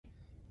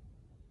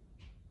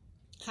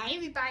Hi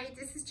everybody,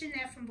 this is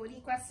Jeanette from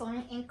Boricua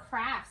Sewing and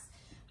Crafts.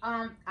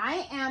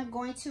 I am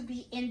going to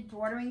be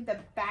embroidering the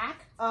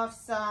back of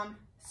some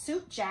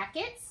suit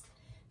jackets.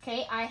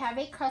 Okay, I have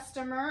a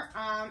customer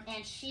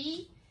and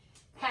she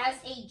has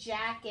a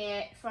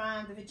jacket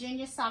from the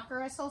Virginia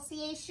Soccer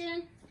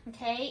Association.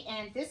 Okay,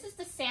 and this is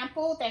the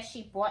sample that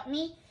she bought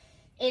me.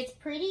 It's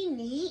pretty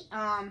neat.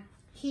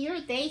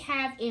 Here they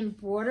have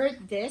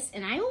embroidered this,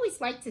 and I always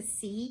like to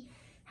see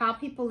how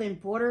people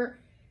embroider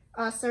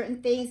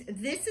certain things.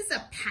 This is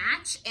a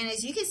patch, and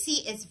as you can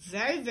see, it's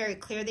very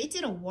clear. They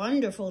did a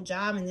wonderful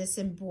job in this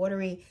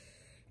embroidery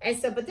and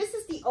stuff. But this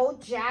is the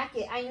old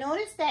jacket. I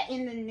noticed that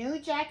in the new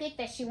jacket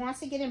that she wants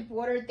to get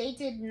embroidered, they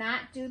did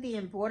not do the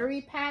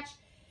embroidery patch.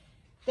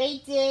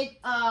 They did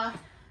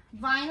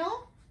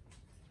vinyl.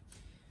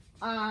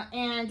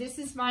 And this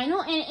is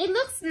vinyl, and it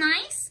looks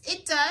nice.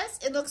 It does.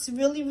 It looks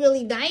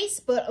really nice.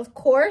 But of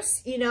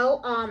course, you know,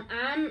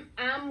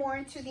 I'm more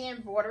into the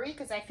embroidery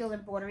because I feel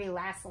embroidery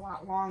lasts a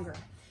lot longer.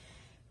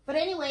 But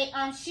anyway,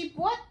 she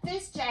bought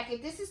this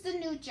jacket. This is the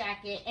new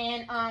jacket,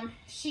 and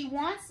she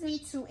wants me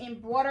to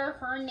embroider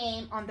her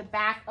name on the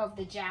back of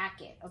the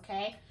jacket.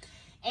 Okay,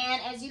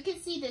 and as you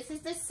can see, this is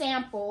the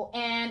sample,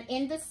 and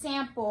in the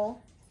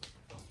sample,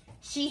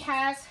 she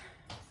has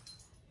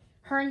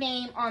her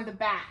name on the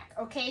back.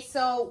 Okay,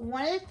 so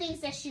one of the things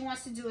that she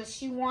wants to do is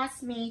she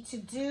wants me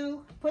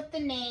to put the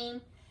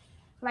name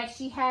like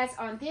she has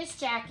on this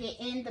jacket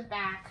in the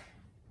back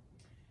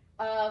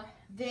of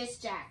this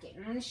jacket.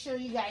 I'm going to show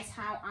you guys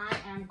how I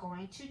am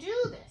going to do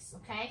this.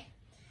 Okay,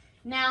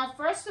 now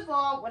first of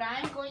all, what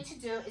I'm going to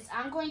do is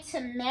I'm going to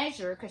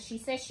measure, because she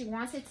says she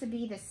wants it to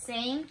be the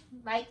same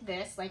like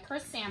this, like her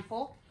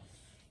sample,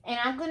 and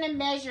I'm going to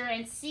measure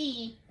and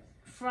see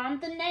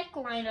from the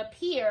neckline up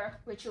here,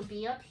 which will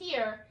be up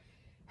here,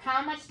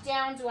 how much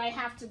down do I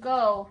have to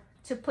go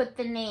to put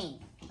the name,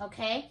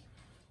 okay,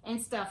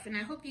 and stuff. And I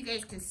hope you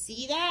guys can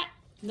see that.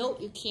 Nope,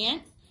 you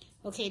can't.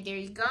 Okay, there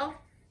you go.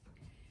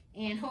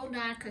 And hold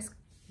on, because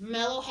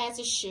Mello has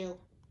a shoe.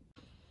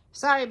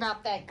 Sorry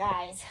about that,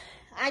 guys.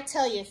 I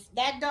tell you,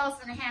 that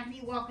dog's going to have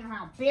me walking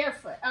around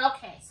barefoot.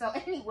 Okay, so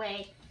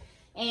anyway,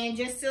 and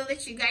just so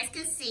that you guys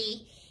can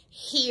see,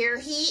 here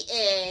he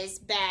is,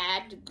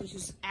 bad,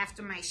 who's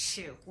after my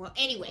shoe. Well,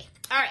 anyway,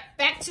 all right,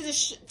 back to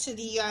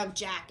the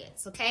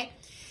jackets, okay?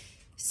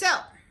 So,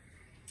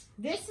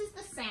 this is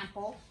the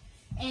sample,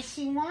 and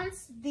she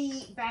wants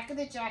the back of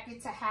the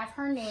jacket to have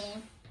her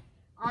name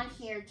on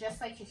here, just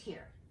like it's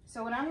here.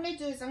 So what I'm going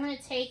to do is I'm going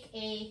to take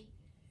a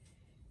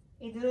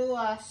little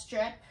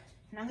strip,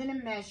 and I'm going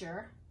to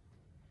measure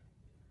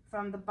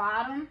from the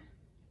bottom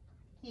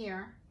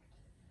here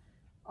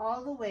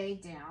all the way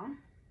down.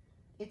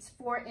 It's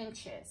 4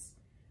 inches.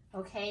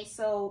 Okay,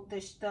 so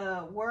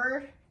the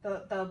word,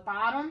 the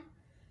bottom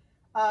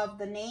of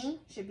the name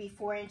should be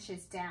 4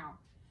 inches down,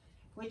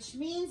 which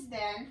means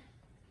then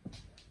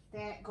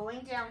that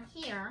going down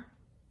here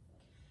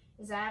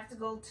is I have to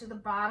go to the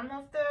bottom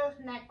of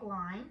the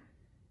neckline,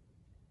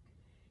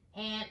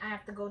 and I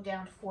have to go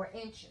down 4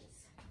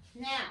 inches.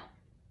 Now,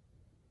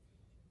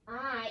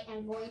 I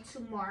am going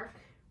to mark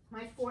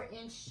my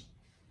 4-inch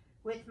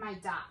with my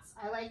dots.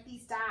 I like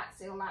these dots.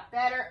 They're a lot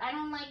better. I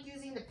don't like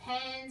using the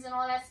pens and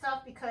all that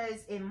stuff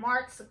because it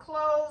marks the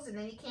clothes and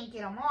then you can't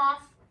get them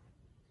off.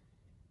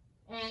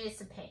 And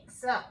it's a pain.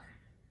 So,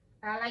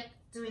 I like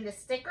doing the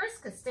stickers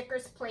because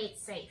stickers play it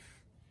safe.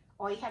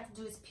 All you have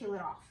to do is peel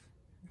it off.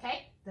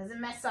 Okay?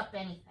 Doesn't mess up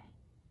anything.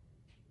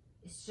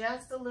 It's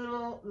just a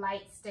little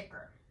light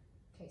sticker.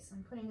 Okay, so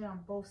I'm putting it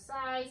on both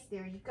sides.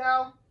 There you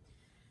go.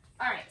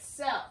 Alright,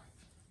 so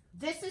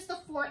this is the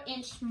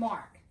 4-inch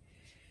mark.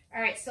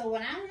 All right, so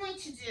what I'm going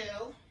to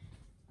do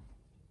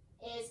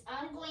is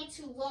I'm going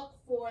to look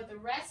for the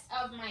rest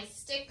of my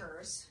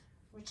stickers,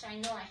 which I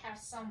know I have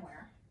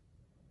somewhere.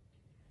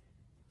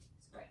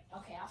 It's great.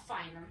 Okay, I'll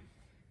find them.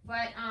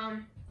 But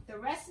the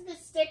rest of the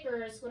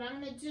stickers, what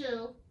I'm going to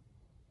do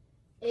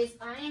is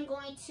I am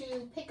going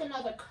to pick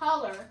another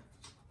color,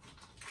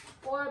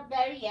 or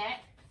better yet,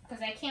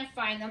 because I can't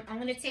find them, I'm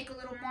going to take a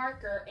little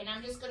marker and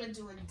I'm just going to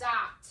do a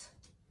dot.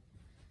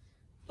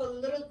 Put a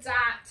little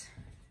dot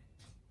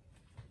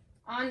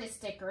on the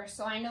sticker,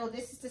 so I know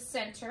this is the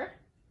center.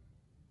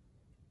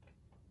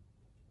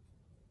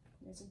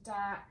 There's a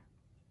dot.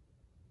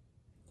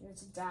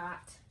 There's a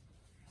dot.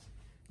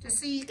 Just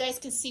so you guys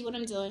can see what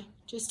I'm doing.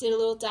 Just did a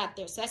little dot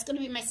there. So that's going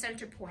to be my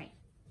center point.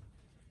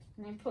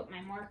 And then put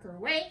my marker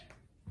away.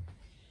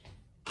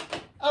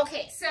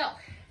 Okay, so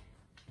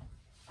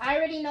I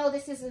already know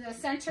this is in the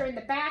center in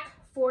the back,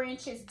 4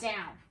 inches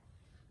down.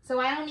 So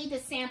I don't need the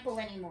sample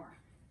anymore.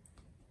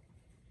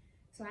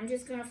 So I'm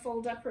just going to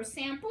fold up her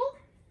sample.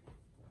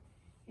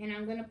 And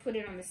I'm going to put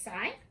it on the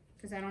side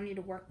because I don't need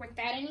to work with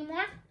that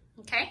anymore.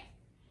 Okay?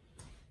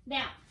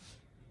 Now,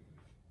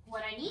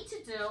 what I need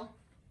to do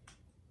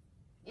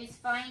is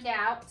find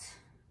out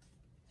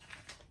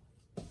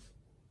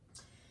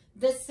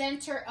the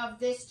center of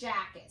this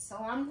jacket. So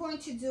I'm going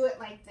to do it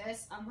like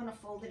this. I'm going to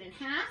fold it in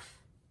half.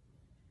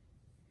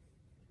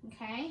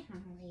 Okay?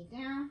 I'm going to lay it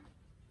down.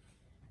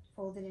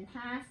 Fold it in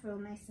half real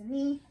nice and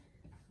neat.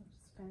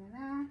 spin it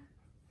out.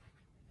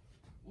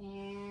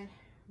 And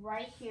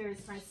right here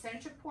is my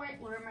center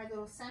point. Where are my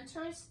little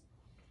centers?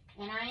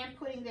 And I am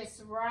putting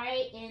this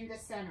right in the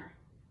center,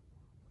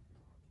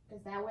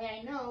 because that way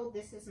I know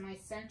this is my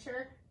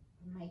center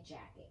of my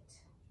jacket.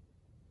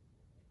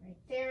 Right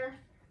there.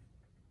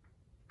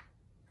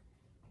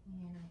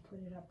 And I put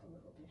it up a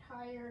little bit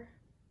higher.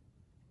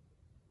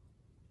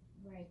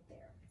 Right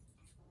there.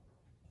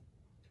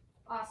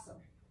 Awesome.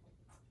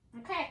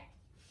 Okay.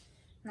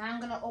 Now I'm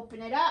going to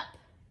open it up.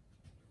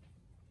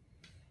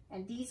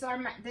 And these are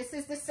my, this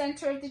is the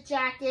center of the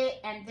jacket,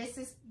 and this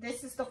is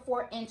the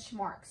 4-inch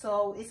mark.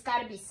 So it's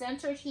got to be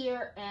centered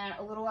here and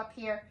a little up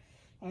here,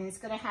 and it's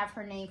going to have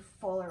her name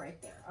Fuller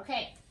right there.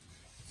 Okay.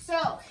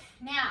 So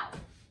now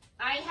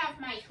I have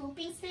my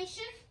hooping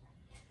station.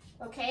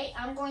 Okay,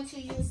 I'm going to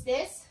use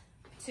this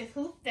to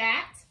hoop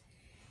that.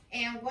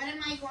 And what am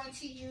I going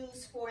to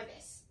use for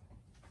this?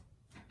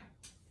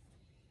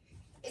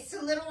 It's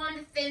a little on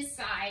the thin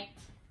side.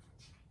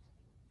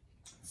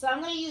 So I'm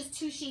going to use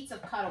 2 sheets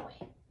of cutaway,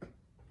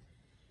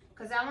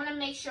 because I want to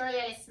make sure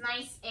that it's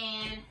nice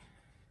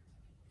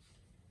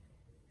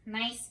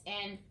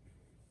and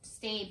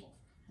stable.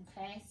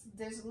 Okay, so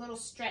there's a little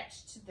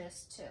stretch to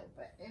this too,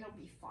 but it'll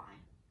be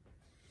fine.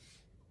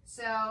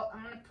 So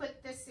I'm going to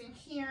put this in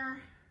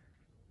here.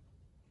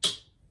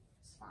 It's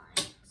fine.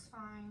 It's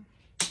fine.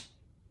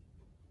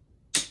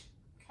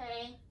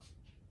 Okay.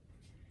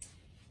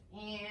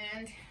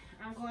 And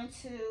I'm going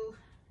to,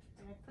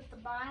 did I put the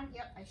bottom?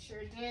 Yep, I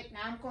sure did.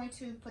 Now I'm going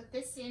to put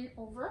this in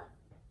over.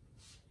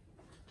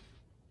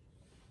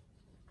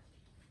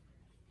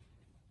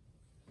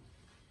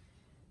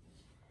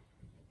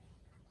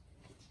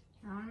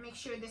 I want to make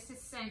sure this is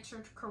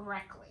centered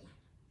correctly.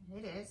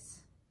 It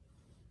is.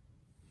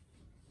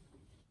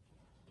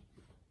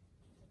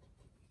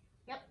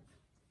 Yep.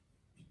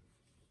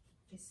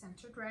 It's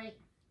centered right.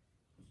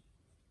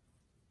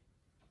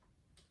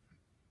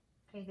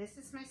 Okay, this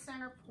is my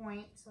center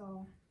point,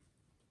 so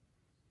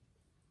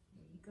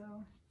there you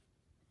go.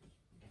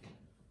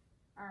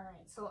 All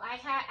right, so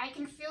I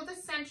can feel the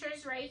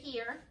centers right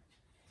here.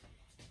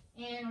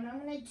 And what I'm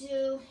gonna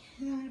do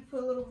is I'm gonna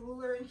put a little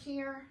ruler in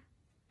here.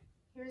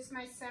 Here's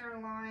my center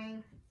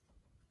line.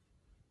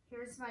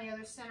 Here's my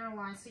other center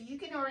line. So you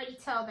can already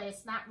tell that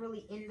it's not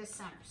really in the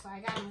center. So I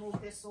gotta move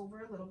this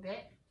over a little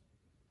bit.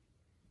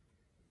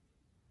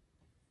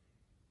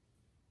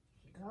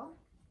 There you go.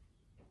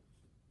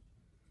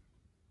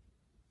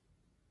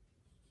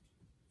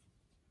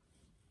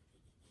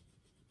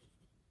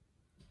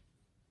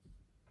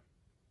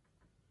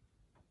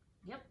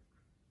 Yep.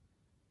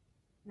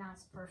 Now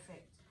it's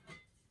perfect.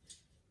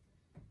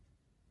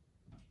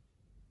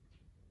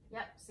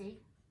 Yep, see?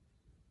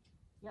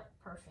 Yep,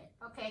 perfect.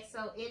 Okay,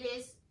 so it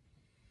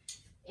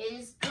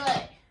is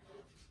good.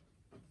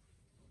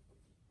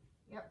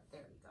 Yep,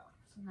 there we go.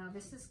 So now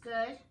this is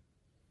good.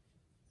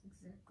 It's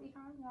exactly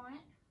how I want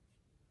it.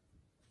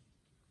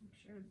 Make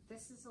sure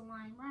this is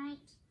aligned right.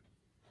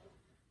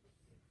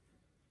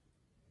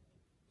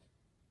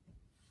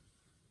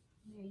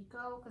 There you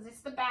go, because it's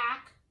the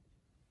back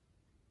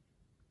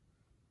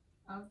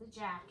of the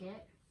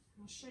jacket.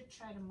 I should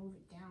try to move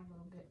it down a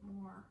little bit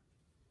more,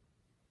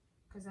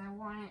 because I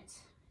want it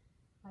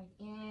like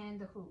in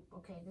the hoop.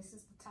 Okay, this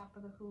is the top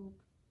of the hoop.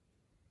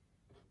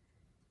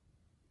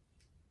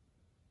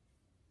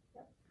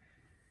 Yep.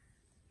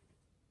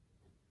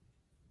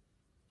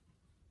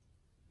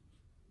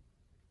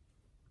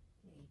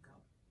 There you go.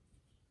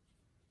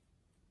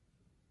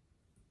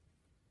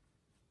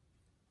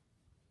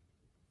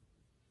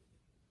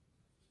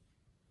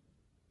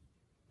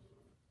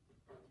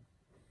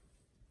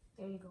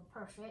 There you go,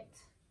 perfect.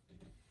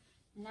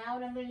 Now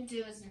what I'm going to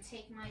do is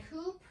take my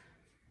hoop.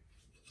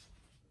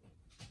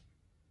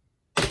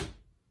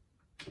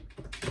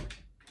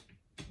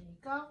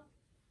 Go.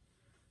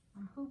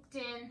 I'm hooped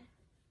in.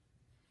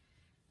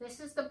 This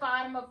is the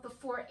bottom of the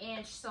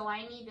 4-inch, so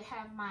I need to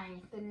have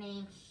the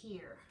name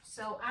here.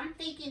 So I'm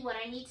thinking what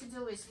I need to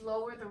do is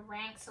lower the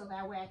rank so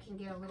that way I can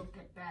get a little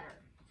bit better.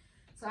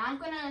 So I'm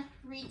gonna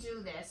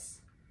redo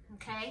this,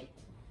 okay?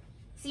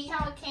 See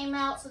how it came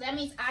out? So that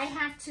means I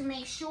have to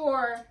make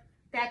sure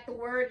that the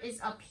word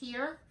is up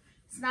here.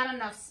 It's not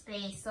enough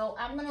space, so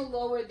I'm gonna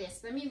lower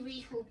this. Let me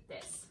re-hoop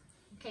this.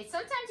 Okay,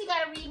 sometimes you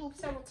gotta re-hoop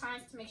several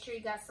times to make sure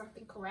you got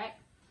something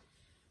correct.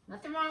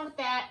 Nothing wrong with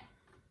that.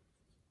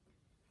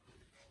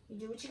 You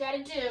do what you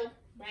gotta do,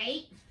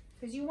 right?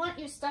 Because you want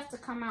your stuff to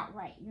come out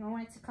right. You don't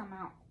want it to come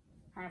out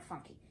kind of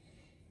funky.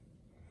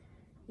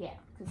 Yeah,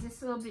 because this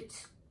is a little bit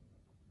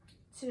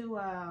too,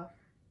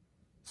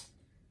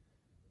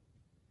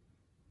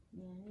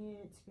 you need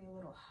it to be a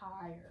little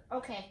higher.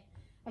 Okay,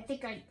 I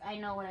think I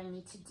know what I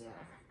need to do.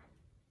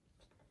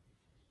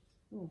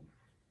 Ooh.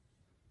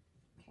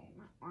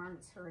 Arm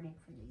is hurting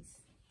from these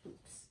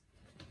hoops.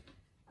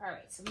 All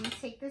right, so let me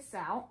take this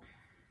out.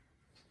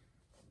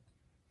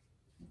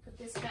 Put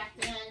this back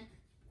in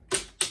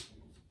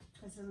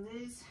because it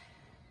is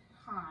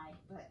high,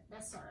 but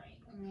that's all right.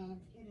 I mean,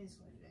 it is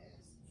what it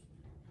is.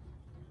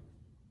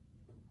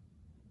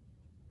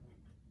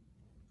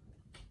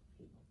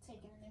 People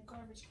taking the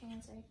garbage garbage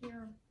cans. I hear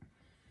them.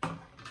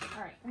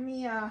 All right, let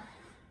me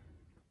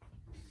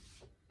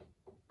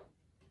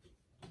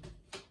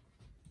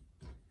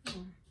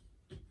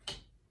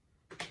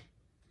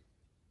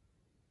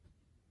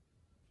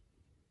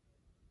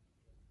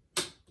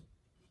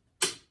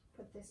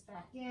put this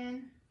back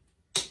in.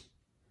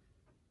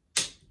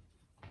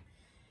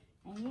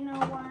 And you know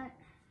what?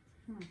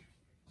 Yeah.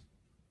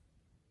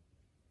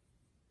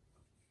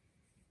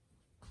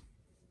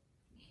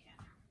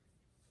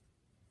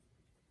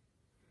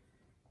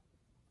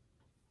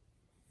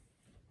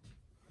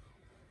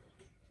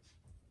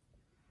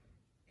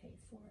 Okay,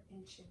 4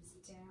 inches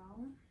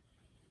down.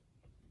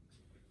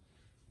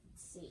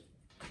 Let's see.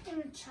 I'm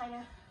gonna try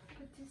to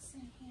put this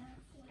in here.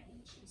 4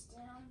 inches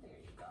down. There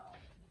you go.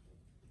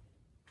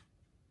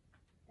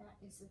 That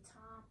is the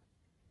top.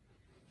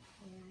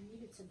 Yeah, I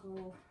need it to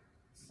go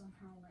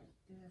somehow like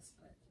this,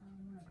 but I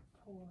don't want to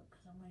pull it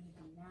because I want it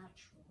to be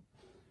natural.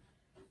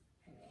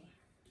 Okay.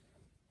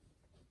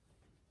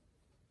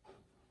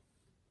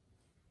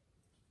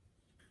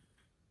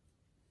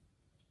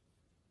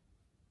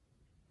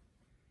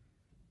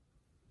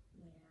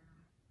 Yeah,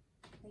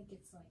 I think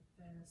it's like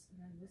this, and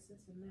then this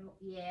is the middle.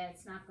 Yeah,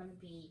 it's not going to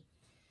be.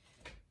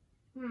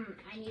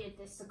 I needed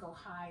this to go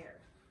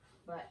higher,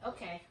 but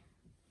okay.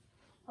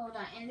 Hold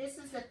on, and this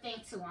is the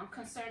thing too. I'm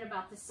concerned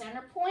about the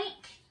center point.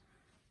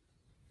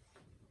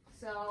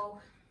 So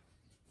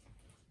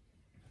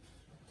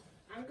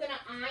I'm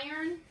gonna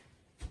iron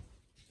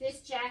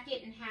this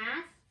jacket in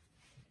half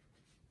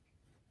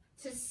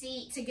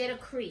to get a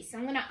crease.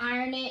 I'm gonna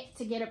iron it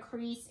to get a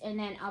crease, and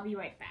then I'll be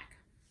right back.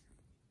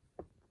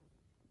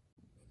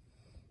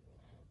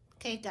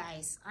 Okay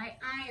guys, I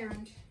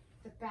ironed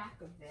the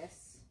back of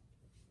this.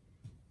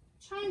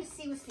 Trying to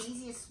see what's the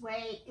easiest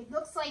way. It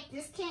looks like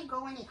this can't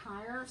go any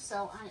higher,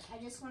 so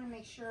I just want to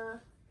make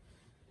sure.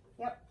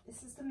 Yep,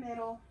 this is the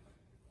middle.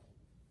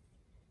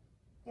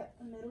 Yep,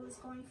 the middle is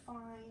going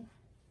fine.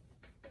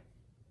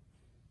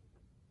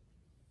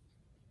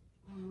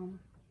 So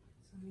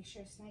make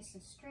sure it's nice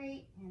and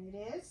straight, and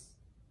it is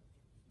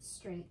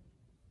straight.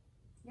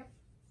 Yep,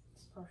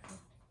 it's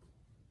perfect.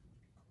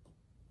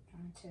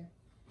 Trying to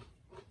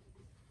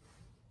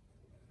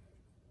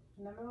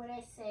remember what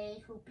I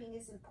say, hooping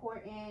is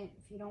important.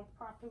 If you don't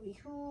properly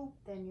hoop,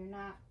 then you're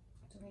not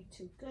doing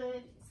too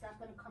good. It's not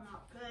going to come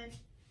out good.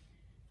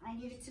 I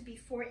need it to be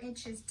 4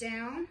 inches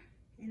down,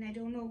 and I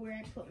don't know where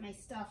I put my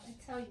stuff. I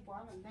tell you, boy,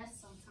 I'm a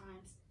mess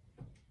sometimes.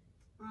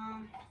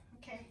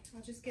 Okay,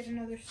 I'll just get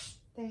another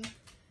thing.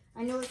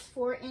 I know it's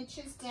 4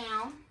 inches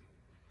down.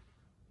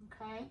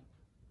 Okay,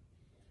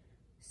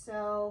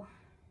 so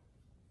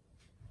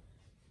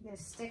get a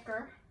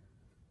sticker.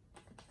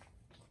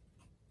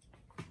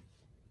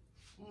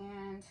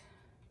 And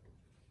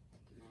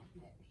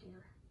magnet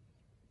here.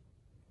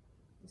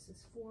 This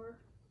is 4.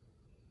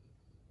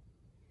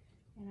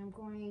 And I'm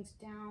going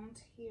down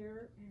to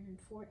here and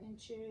 4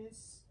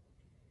 inches.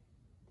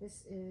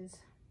 This is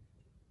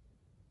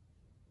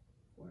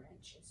 4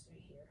 inches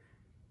right here.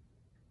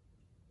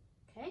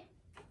 Okay.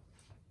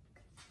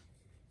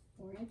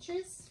 4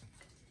 inches.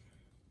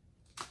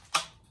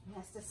 And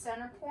that's the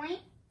center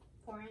point.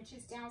 4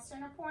 inches down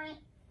center point.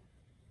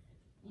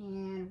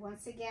 And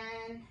once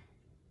again,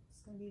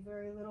 it's going to be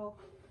very little.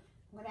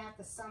 I'm going to have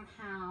to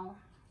somehow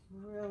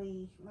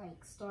really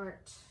like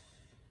start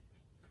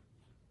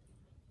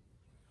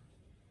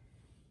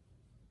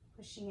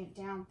pushing it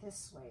down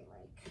this way.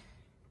 Like,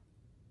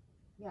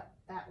 yep,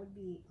 that would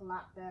be a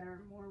lot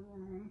better, more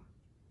room.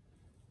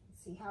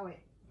 Let's see how it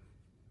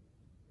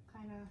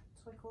kind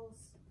of twinkles.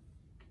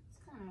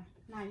 It's kind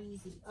of not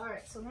easy. All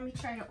right, so let me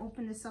try to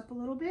open this up a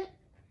little bit.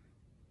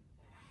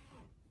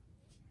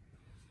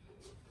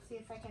 See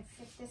if I can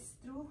fit this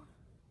through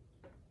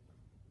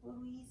a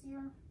little easier,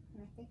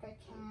 and I think I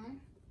can,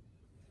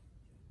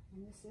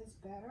 and this is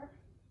better.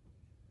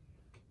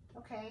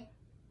 Okay,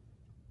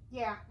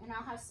 yeah, and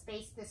I'll have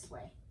space this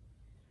way.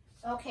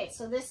 Okay,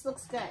 so this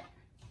looks good.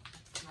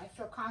 I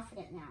feel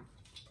confident now.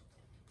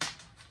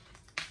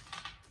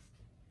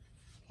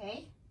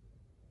 Okay,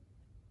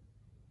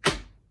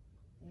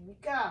 there we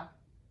go.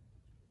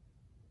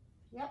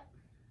 Yep,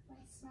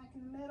 right smack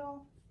in the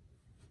middle.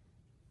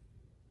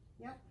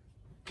 Yep.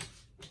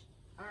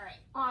 All right,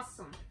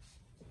 awesome.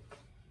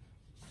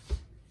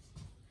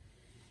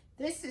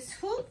 This is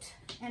hooped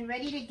and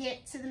ready to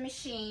get to the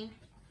machine.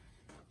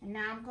 And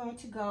now I'm going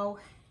to go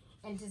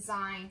and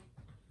design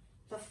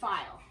the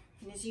file.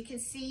 And as you can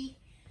see,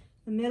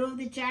 the middle of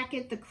the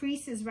jacket, the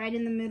crease is right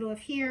in the middle of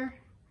here.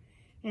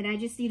 And I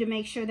just need to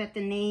make sure that the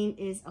name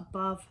is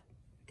above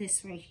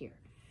this right here,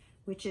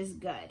 which is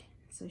good.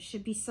 So it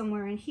should be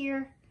somewhere in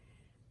here,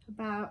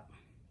 about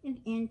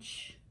an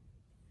inch,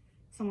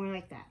 somewhere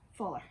like that,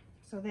 fuller.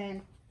 So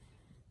then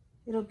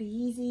it'll be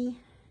easy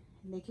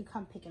and they can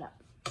come pick it up.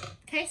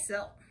 Okay,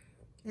 so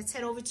let's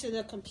head over to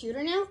the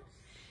computer now,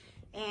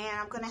 and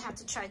I'm gonna have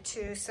to try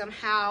to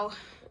somehow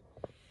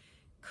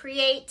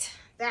create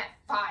that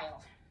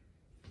file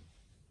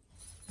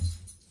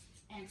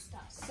and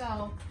stuff.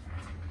 So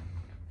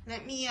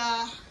let me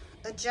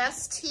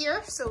adjust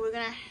here. So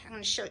I'm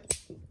gonna show you.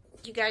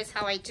 you guys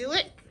how I do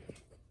it.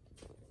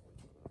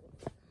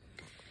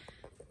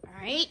 All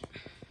right.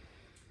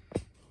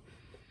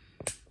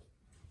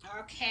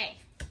 Okay,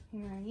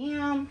 here I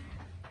am.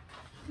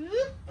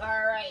 Whoop.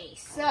 All right,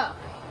 so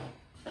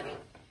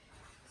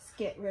let's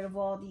get rid of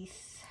all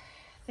these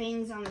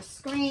things on the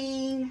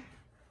screen.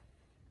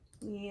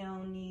 We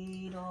don't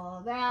need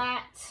all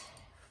that.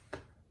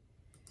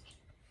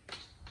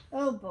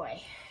 Oh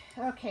boy.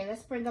 Okay,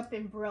 let's bring up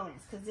Embroidering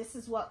because this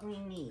is what we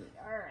need.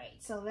 All right,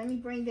 so let me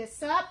bring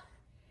this up.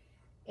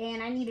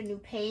 And I need a new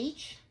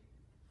page.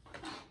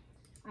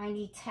 I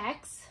need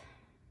text.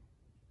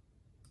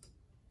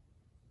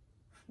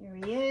 Here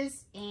he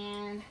is.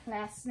 And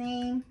last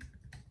name,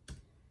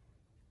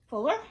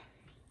 Fuller.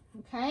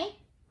 Okay.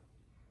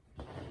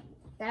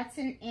 That's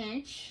an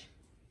inch.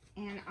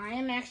 And I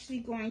am actually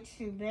going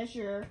to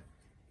measure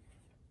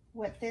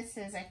what this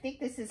is. I think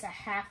this is a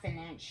 1/2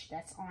 inch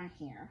that's on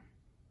here.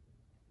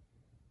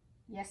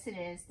 Yes, it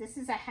is. This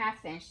is a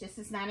 1/2 inch. This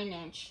is not an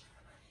inch.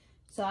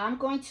 So I'm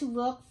going to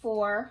look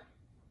for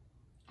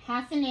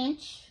 1/2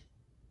 inch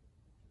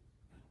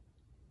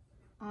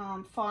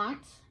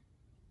font.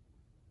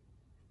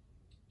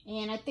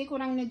 And I think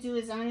what I'm going to do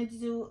is I'm going to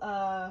do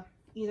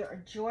either a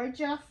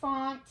Georgia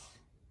font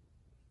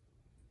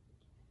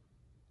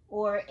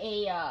or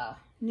a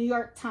New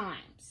York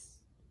Times.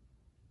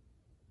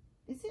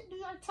 Is it New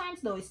York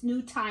Times? No, it's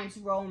New Times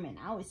Roman.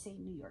 I always say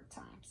New York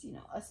Times. You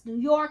know, us New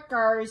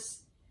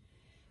Yorkers.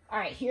 All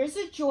right, here's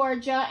a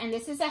Georgia, and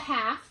this is a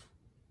 1/2.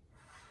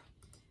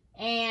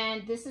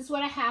 And this is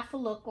what a 1/2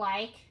 will look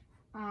like.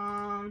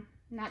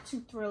 Not too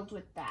thrilled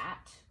with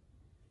that.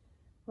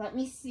 Let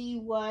me see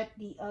what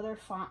the other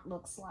font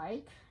looks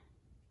like.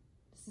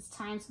 This is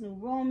Times New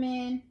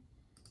Roman.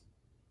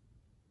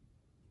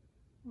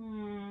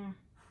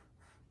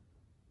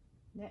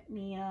 Let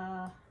me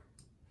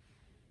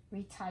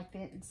retype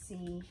it and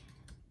see.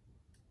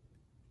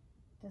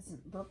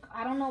 Doesn't look,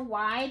 I don't know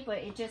why, but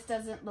it just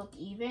doesn't look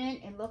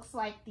even. It looks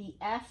like the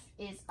F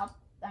is up,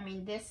 I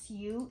mean this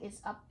U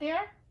is up there.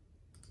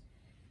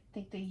 I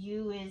think the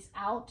U is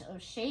out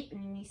of shape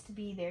and it needs to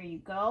be, there you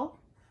go.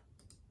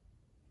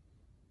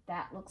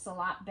 That looks a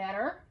lot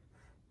better.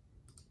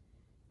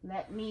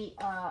 Let me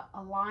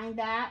align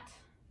that.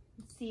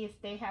 Let's see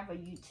if they have a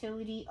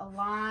utility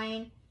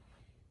align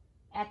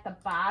at the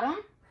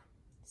bottom,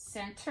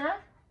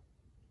 center.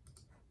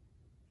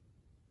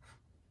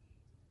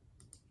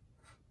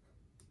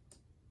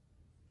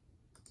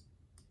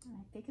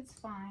 I think it's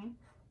fine.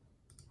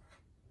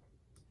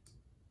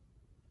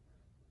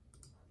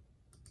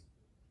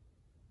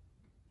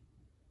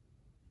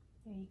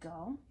 There you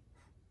go.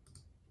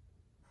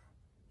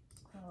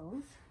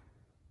 Close.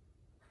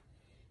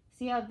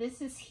 See how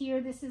this is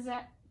here? This is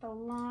at the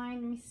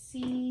line. Let me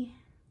see.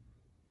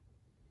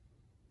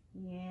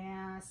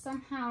 Yeah,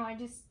 somehow I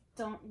just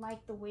don't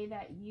like the way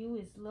that U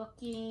is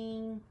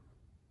looking.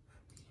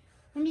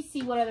 Let me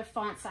see what other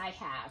fonts I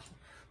have.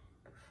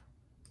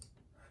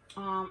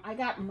 I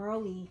got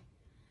Merly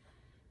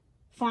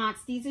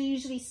fonts. These are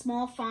usually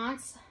small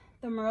fonts,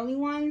 the Merly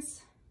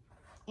ones.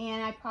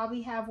 And I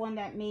probably have one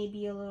that may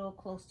be a little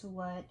close to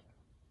what,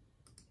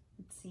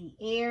 let's see,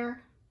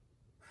 Air.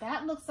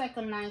 That looks like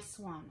a nice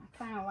one. I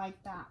kind of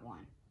like that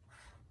one.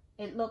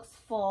 It looks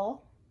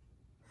full.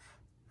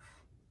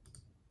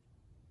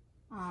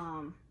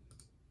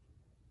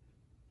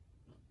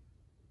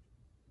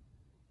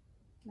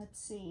 Let's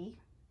see.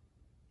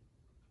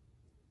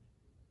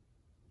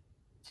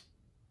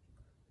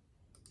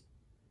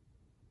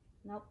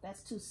 Nope,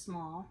 that's too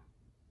small.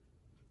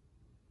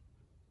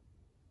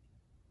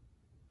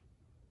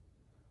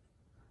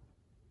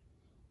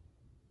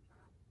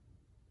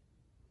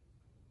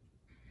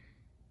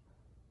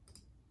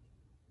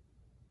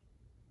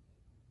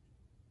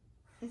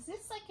 Is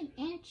this like an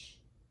inch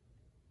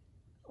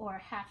or a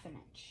 1/2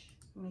 inch?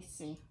 Let me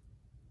see.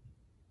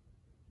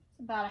 It's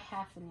about a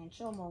 1/2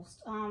 inch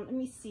almost. Let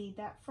me see.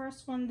 That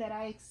first one that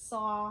I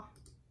saw,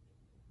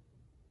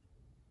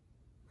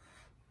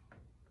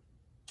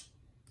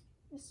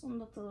 this one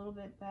looked a little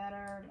bit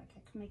better. Like I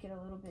could make it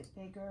a little bit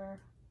bigger.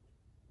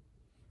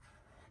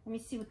 Let me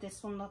see what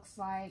this one looks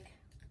like.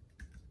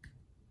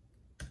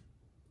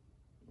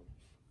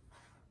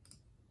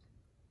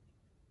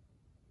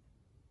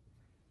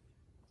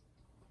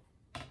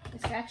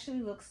 This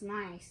actually looks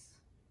nice.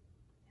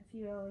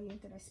 F-U-L-E,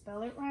 did I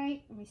spell it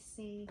right? Let me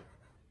see.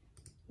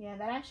 Yeah,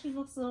 that actually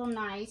looks a little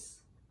nice.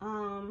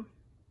 I'm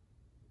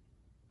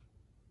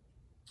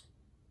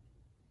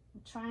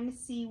trying to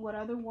see what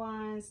other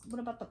ones. What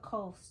about the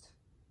Coast?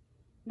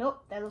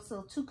 Nope, that looks a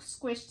little too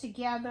squished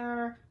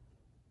together.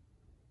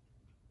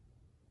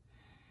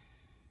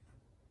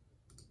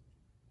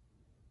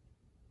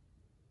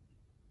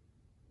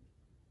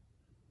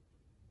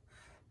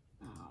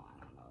 Oh, I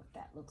don't know if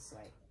that looks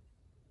like.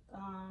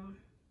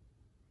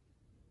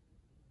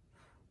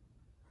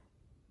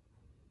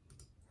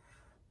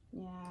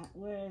 Yeah,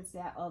 where is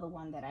that other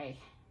one that I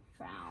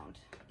found?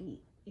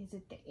 Is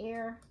it the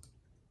Air?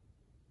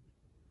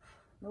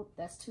 Nope,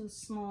 that's too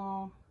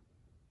small.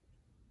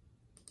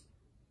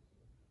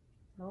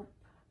 Nope,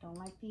 Don't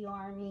like the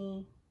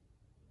army.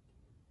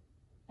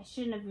 I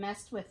shouldn't have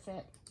messed with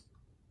it.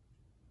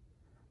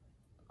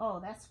 Oh,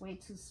 that's way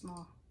too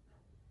small.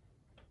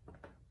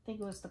 I think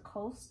it was the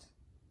coast.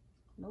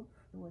 Nope,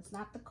 it was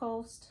not the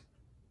coast.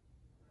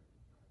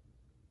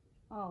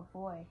 Oh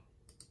boy.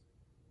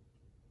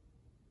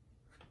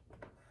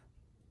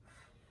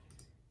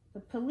 The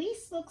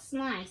police looks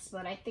nice,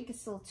 but I think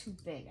it's a little too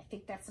big. I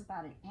think that's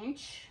about an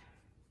inch.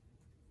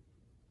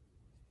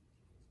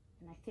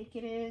 And I think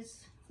it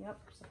is. Yep,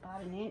 it's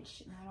about an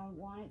inch. And I don't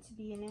want it to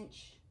be an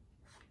inch.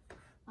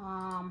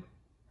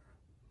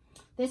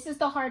 This is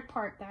the hard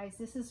part, guys.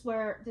 This is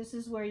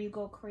where you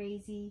go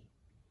crazy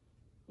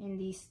in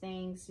these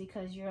things,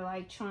 because you're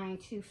like trying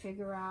to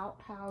figure out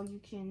how you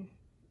can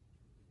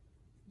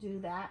do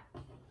that. I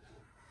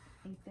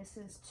think this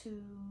is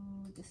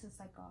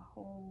like a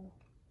whole,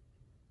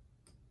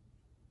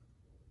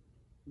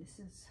 this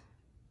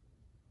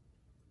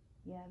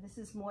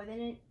is more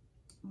than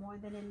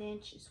an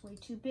inch. It's way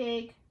too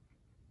big.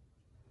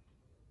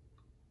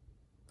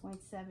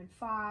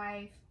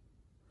 0.75.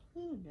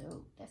 Ooh,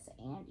 no, that's an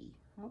Andy.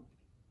 Nope.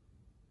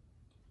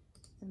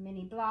 It's a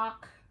mini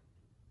block.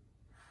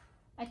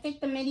 I think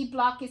the mini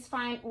block is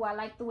fine. Oh, I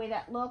like the way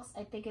that looks.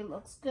 I think it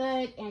looks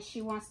good. And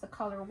she wants the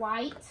color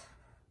white.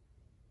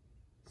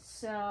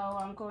 So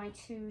I'm going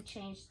to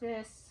change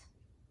this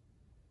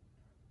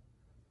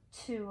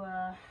to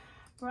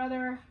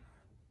brother.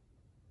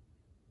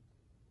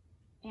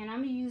 And I'm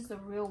going to use the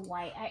real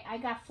white. I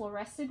got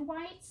fluorescent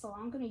white, so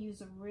I'm going to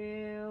use a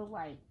real,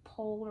 like,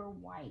 polar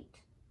white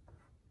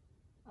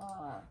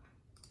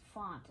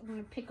font. I'm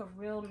going to pick a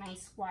real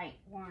nice white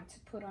one to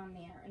put on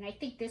there. And I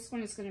think this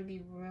one is going to be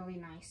really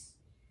nice.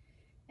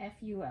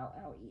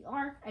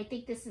 Fuller. I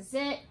think this is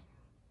it.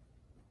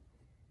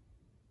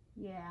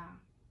 Yeah.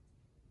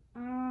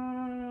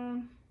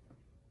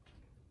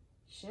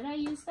 Should I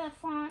use that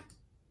font?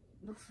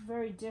 Looks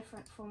very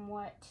different from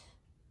what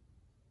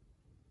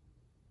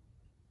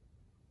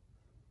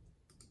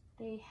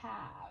they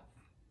have.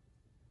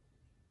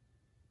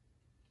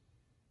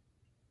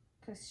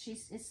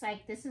 Because it's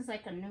like, this is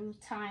like a New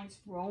Times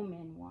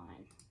Roman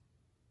one.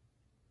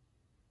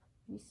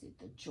 Let me see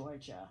the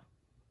Georgia.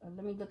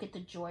 Let me look at the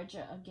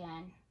Georgia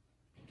again.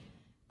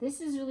 This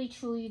is really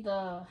truly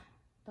the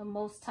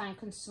most time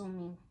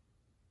consuming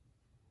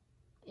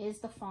is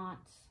the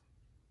fonts.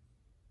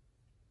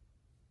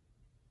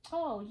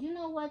 Oh, you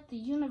know what? The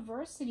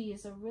University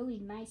is a really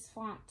nice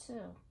font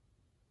too.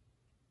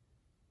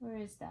 Where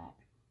is that?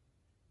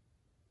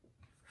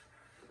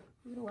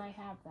 Where do I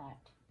have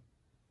that?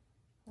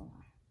 Hold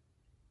on.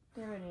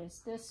 There it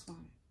is, this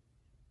one.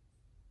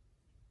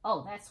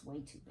 Oh, that's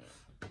way too big.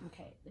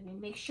 Okay, let me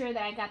make sure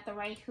that I got the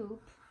right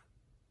hoop.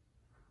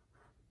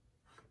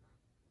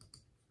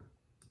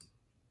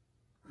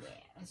 Yeah,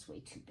 that's way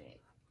too big.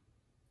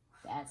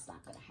 That's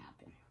not gonna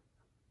happen.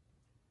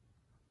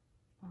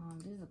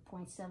 This is a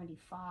 0.75.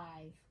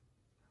 I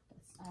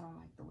don't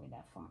like the way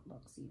that font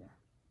looks either.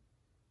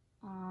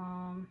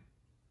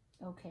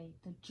 Okay,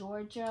 the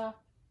Georgia,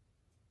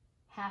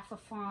 half a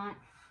font.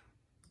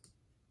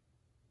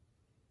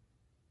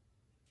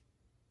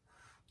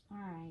 All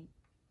right,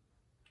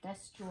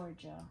 that's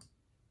Georgia.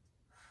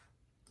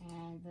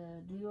 And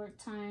the New York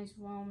Times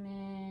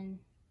Roman.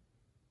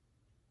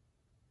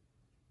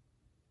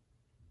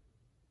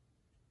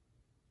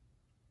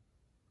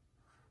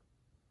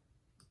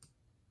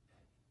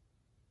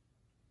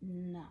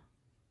 No.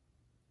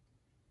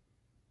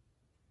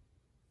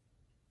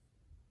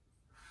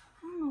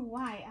 I don't know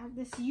why.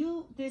 This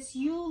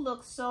U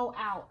looks so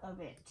out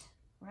of it,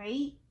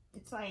 right?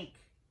 It's like,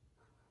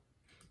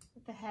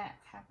 what the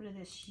heck happened to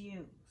this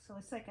U? So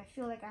it's like, I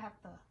feel like I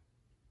have to,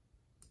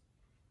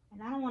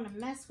 and I don't want to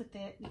mess with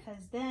it,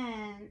 because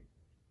then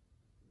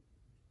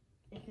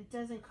if it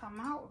doesn't come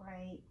out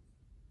right,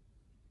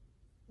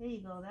 there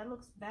you go, that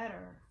looks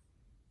better.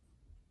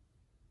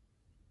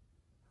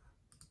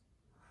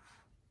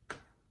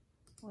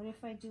 What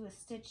if I do a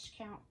stitch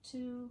count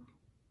too?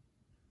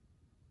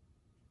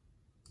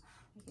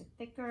 Make it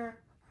thicker.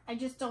 I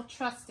just don't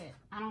trust it.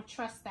 I don't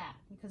trust that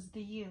because of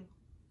the U.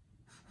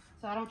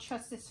 So I don't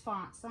trust this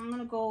font. So I'm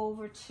going to go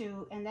over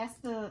to, and that's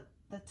the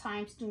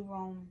Times New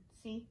Roman.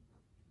 See?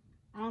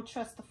 I don't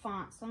trust the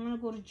font. So I'm going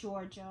to go to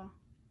Georgia.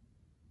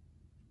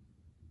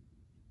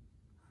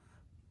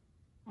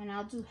 And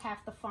I'll do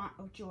half the font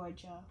of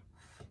Georgia.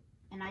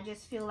 And I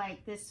just feel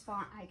like this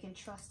font, I can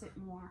trust it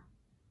more.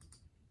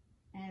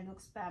 And it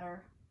looks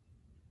better.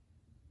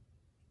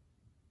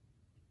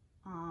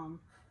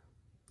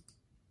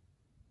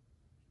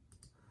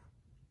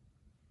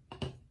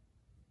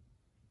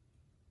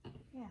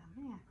 Yeah,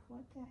 man,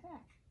 what the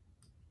heck?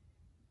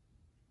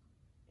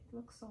 It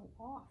looks so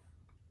off.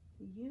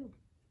 The U.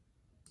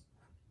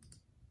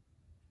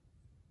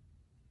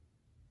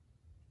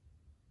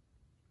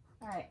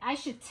 All right, I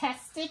should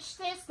test stitch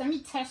this. Let me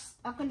test.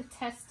 I'm going to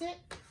test it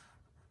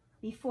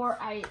before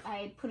I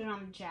put it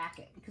on the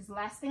jacket, because the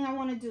last thing I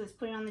want to do is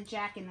put it on the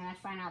jacket and then I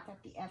find out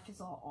that the F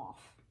is all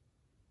off.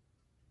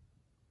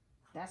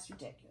 That's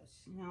ridiculous,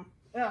 you know.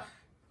 Ugh.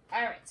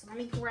 All right, so let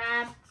me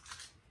grab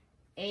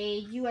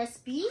a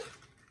USB.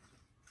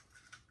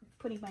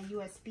 Putting my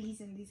USBs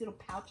in these little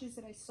pouches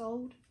that I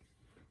sold.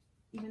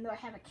 Even though I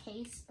have a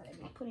case, but I've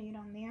been putting it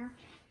on there.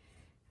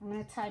 I'm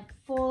going to type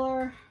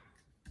Fuller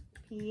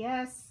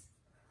PS.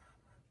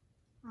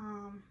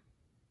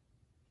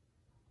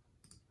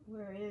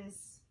 Where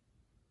is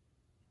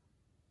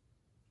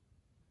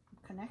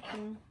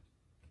connecting?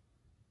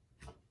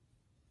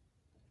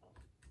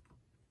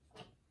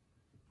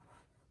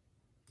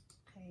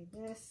 Okay,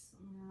 this,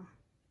 I'm gonna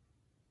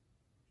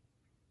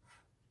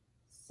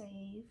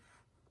save.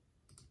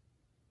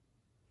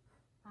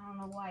 I don't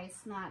know why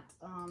it's not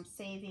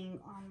saving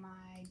on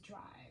my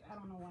drive. I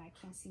don't know why I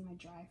can't see my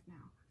drive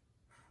now.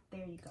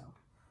 There you go.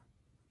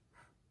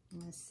 I'm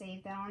gonna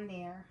save that on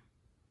there,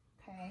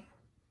 okay?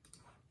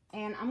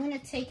 And I'm gonna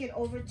take it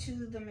over to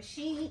the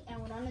machine, and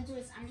what I'm gonna do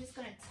is I'm just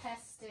gonna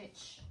test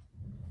stitch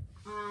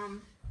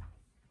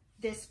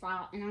this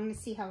file, and I'm gonna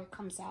see how it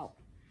comes out.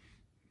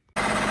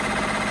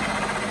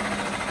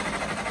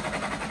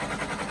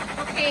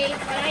 Okay,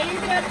 what I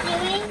ended up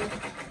doing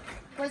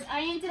was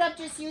I ended up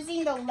just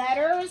using the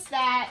letters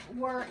that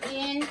were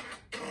in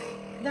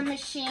the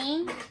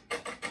machine.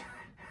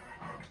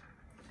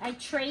 I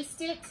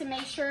traced it to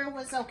make sure it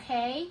was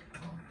okay.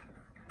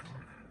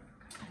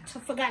 I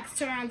forgot to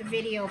turn on the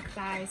video,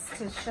 guys,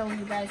 to show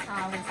you guys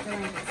how I was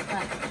doing this,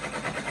 but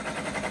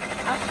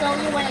I'll show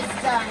you when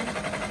it's done.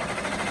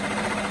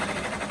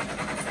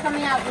 It's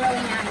coming out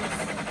really nice.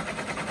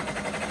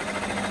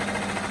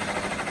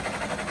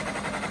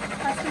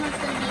 Customer's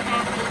going to be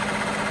happy.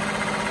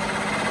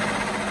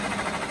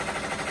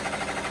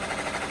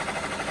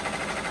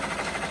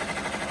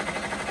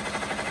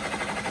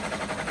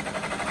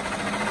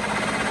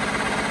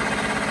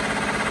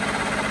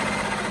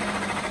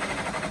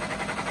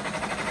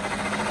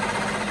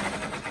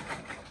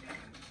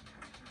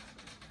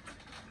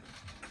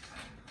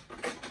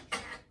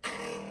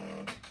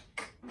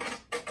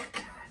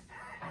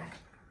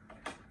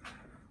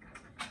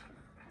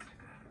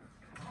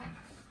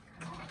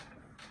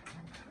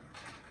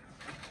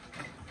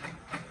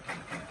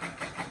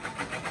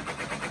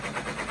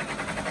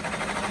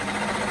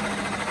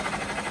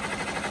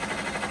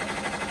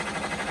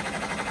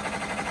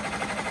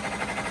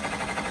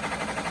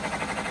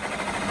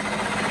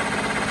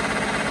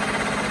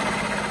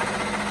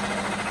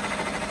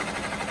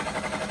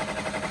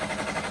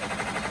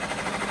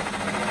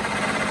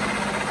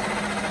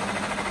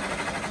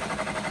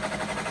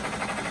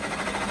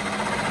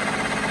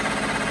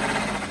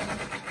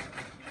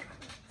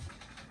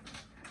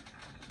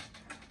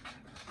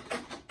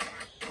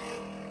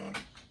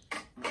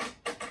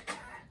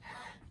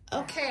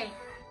 Okay,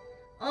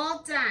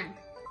 all done.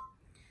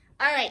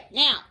 All right,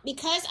 now,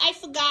 because I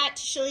forgot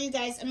to show you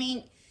guys, I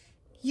mean,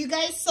 you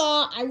guys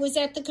saw I was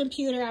at the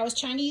computer. I was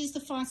trying to use the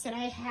fonts that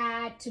I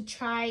had to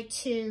try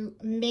to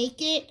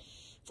make it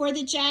for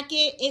the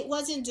jacket. It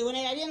wasn't doing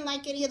it. I didn't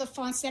like any of the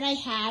fonts that I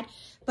had.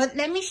 But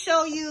let me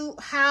show you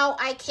how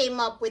I came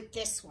up with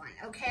this one,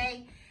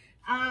 okay?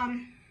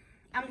 I'm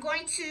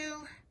going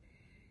to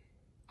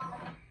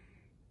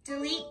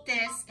delete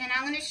this, and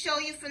I'm going to show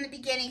you from the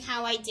beginning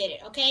how I did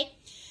it, okay?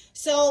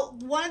 So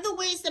one of the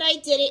ways that I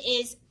did it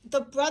is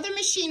the Brother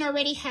machine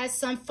already has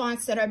some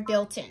fonts that are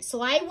built in.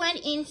 So I went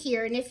in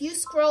here, and if you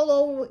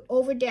scroll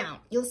over down,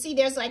 you'll see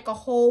there's like a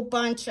whole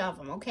bunch of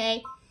them,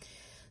 okay?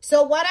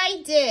 So what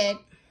I did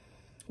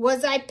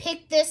was I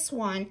picked this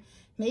one.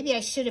 Maybe I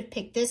should have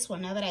picked this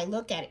one now that I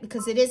look at it,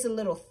 because it is a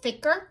little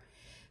thicker,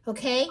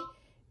 okay?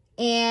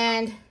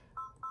 And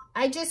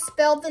I just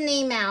spelled the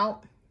name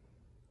out.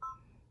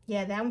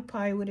 Yeah, that one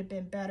probably would have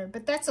been better,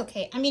 but that's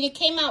okay. I mean, it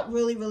came out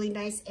really, really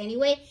nice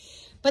anyway,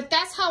 but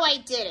that's how I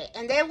did it.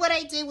 And then what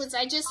I did was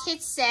I just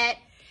hit set,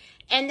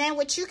 and then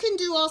what you can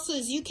do also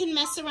is you can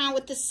mess around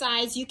with the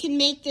size. You can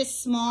make this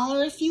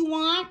smaller if you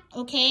want,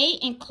 okay,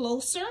 and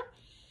closer,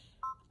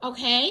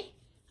 okay?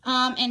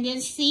 And then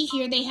see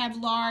here they have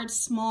large,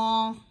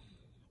 small,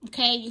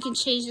 okay? You can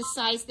change the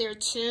size there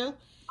too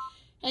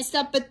and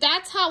stuff, but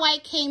that's how I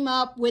came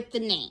up with the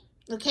name.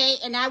 Okay,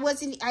 and I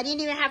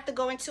didn't even have to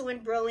go into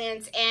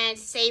Embroidering and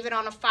save it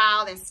on a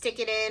file and stick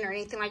it in or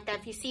anything like that.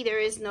 If you see, there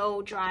is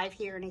no drive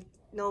here and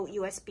no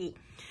USB.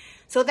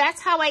 So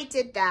that's how I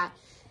did that.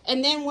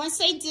 And then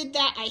once I did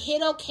that, I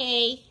hit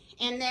OK,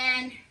 and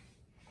then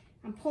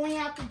I'm pulling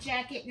out the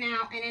jacket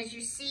now. And as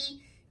you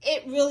see,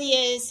 it really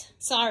is,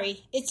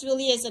 it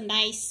really is a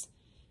nice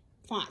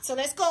font. So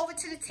let's go over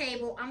to the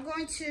table. I'm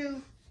going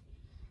to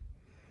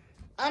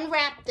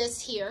unwrap this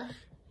here.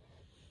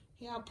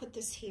 Yeah, I'll put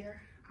this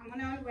here. I'm going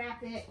to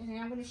unwrap it, and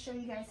then I'm going to show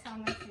you guys how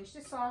I'm going to finish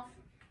this off.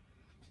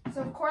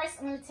 So, of course,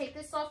 I'm going to take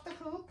this off the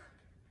hoop.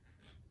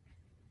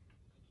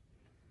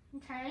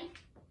 Okay.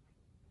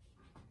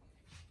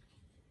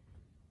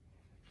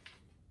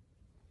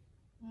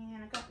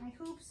 And I got my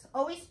hoops.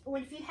 Always,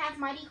 if you have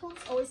mighty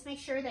hoops, always make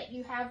sure that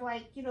you have,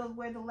 like, you know,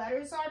 where the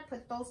letters are.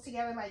 Put those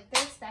together like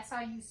this. That's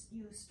how you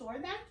store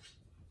them.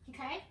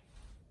 Okay.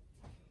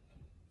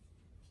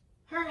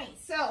 All right,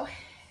 so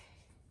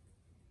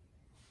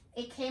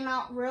it came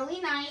out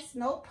really nice.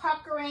 No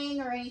puckering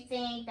or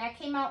anything. That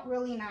came out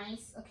really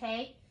nice,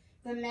 okay?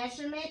 The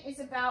measurement is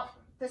about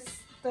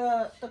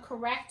the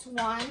correct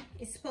one.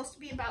 It's supposed to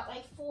be about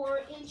like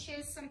 4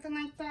 inches, something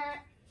like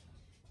that.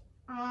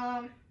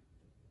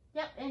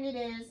 Yep, and it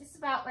is. It's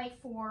about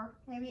like 4.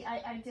 Maybe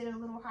I did a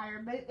little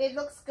higher, but it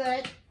looks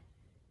good.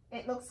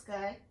 It looks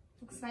good.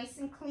 Looks nice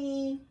and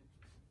clean.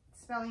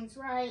 Spelling's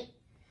right.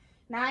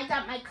 Now I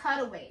got my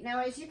cutaway. Now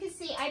as you can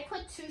see, I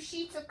put 2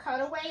 sheets of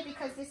cutaway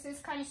because this is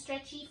kind of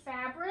stretchy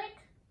fabric.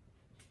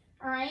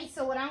 All right,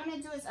 so what I'm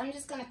going to do is I'm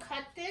just going to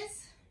cut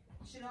this.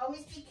 You should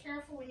always be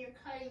careful when you're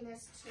cutting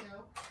this too.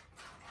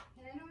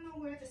 And I don't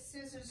know where the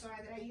scissors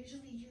are that I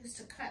usually use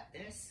to cut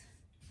this.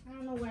 I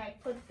don't know where I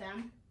put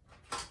them,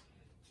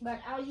 but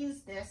I'll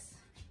use this.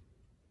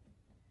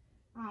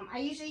 I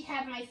usually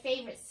have my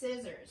favorite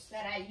scissors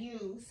that I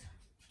use.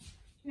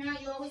 You know,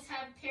 you always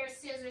have a pair of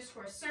scissors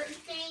for a certain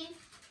thing.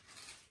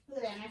 Look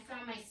at that, and I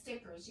found my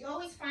stickers. You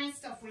always find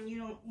stuff when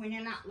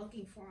you're not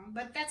looking for them,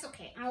 but that's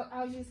okay.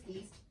 I'll use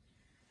these.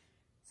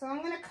 So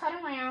I'm going to cut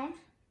around.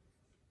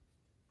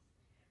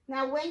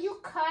 Now when you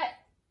cut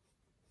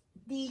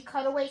the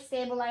cutaway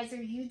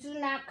stabilizer, you do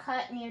not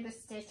cut near the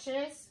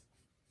stitches.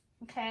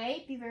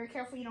 Okay, be very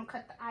careful you don't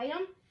cut the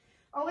item.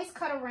 Always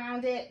cut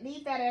around it.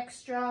 Leave that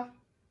extra.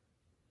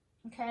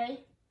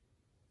 Okay.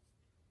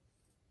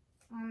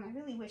 I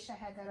really wish I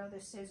had that other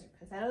scissor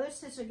because that other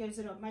scissor gives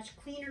it a much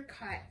cleaner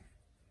cut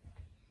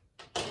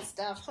and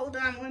stuff. Hold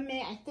on 1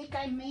 minute. I think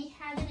I may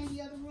have it in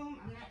the other room.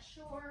 I'm not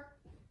sure.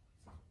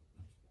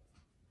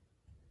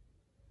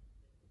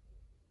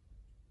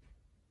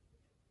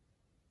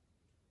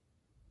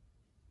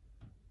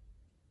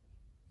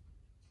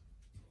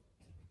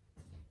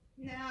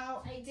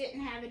 No, I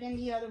didn't have it in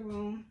the other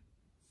room.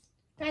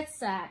 That's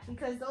sad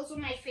because those were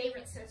my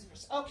favorite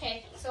scissors.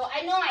 Okay, so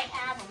I know I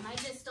have them. I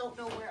just don't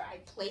know where I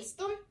placed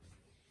them.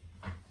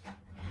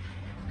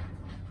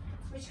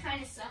 Which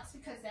kind of sucks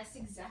because that's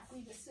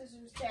exactly the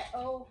scissors that,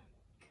 oh,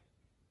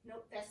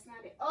 nope, that's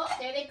not it. Oh,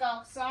 there they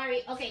go.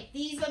 Sorry. Okay,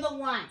 these are the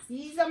ones.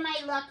 These are my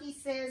lucky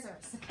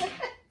scissors.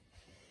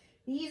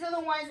 These are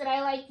the ones that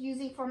I like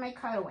using for my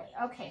cutaway.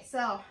 Okay,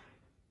 so,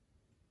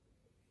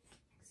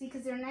 see,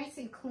 because they're nice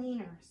and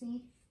cleaner.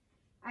 See,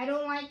 I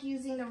don't like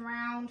using the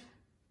round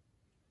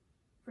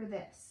for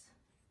this.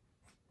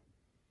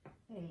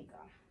 There you go.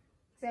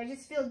 So I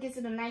just feel it gives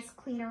it a nice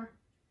cleaner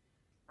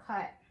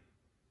cut.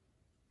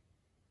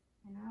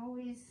 And I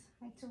always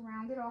like to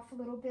round it off a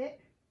little bit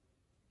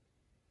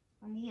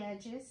on the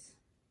edges.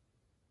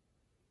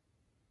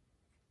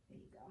 There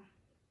you go.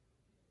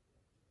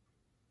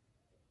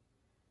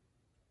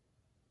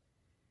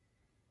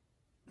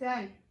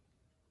 Done.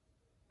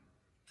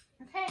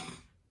 Okay.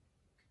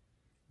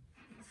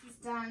 This is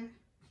done.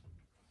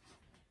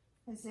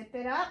 Zip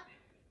it up.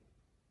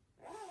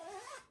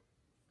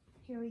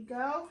 Here we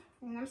go.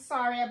 And I'm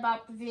sorry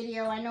about the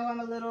video. I know I'm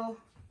a little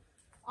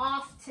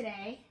off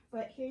today,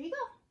 but here you go.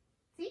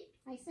 See?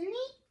 Nice and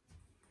neat.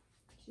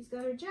 She's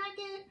got her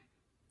jacket,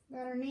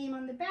 got her name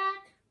on the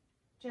back,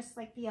 just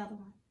like the other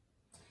one.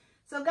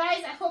 So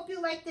guys, I hope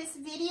you like this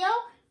video.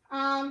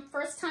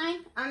 First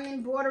time I'm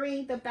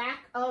embroidering the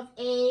back of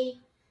a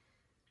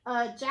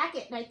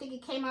jacket, and I think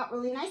it came out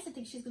really nice. I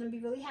think she's going to be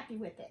really happy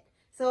with it.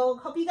 So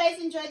hope you guys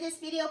enjoyed this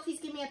video. Please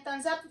give me a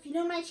thumbs up. If you're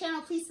new to my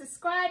channel, please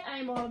subscribe. I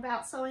am all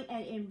about sewing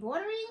and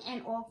embroidering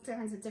and all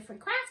kinds of different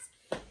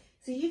crafts.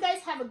 So you guys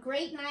have a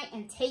great night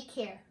and take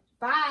care.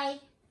 Bye.